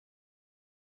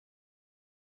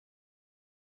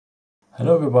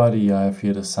Hello everybody, I have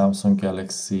here the Samsung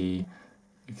Galaxy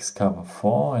XCover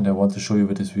 4 and I want to show you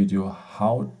with this video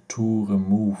how to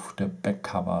remove the back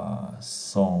cover.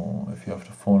 So if you have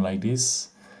the phone like this,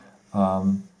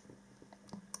 you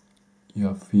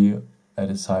have here at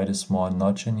the side a small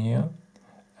notch in here,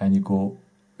 and you go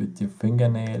with your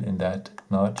fingernail in that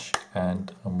notch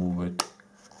and remove it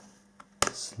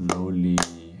slowly,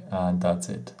 and that's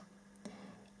it.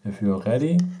 If you're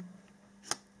ready,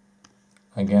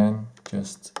 again,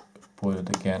 just put it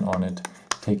again on it.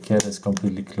 Take care that it's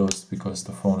completely closed because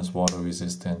the phone is water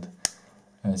resistant,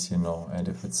 as you know, and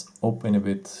if it's open a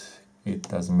bit it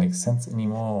doesn't make sense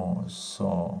anymore.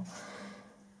 So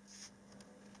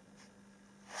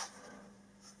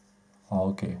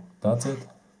okay, that's it.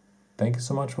 Thank you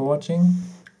so much for watching.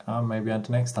 Maybe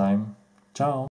until next time. Ciao.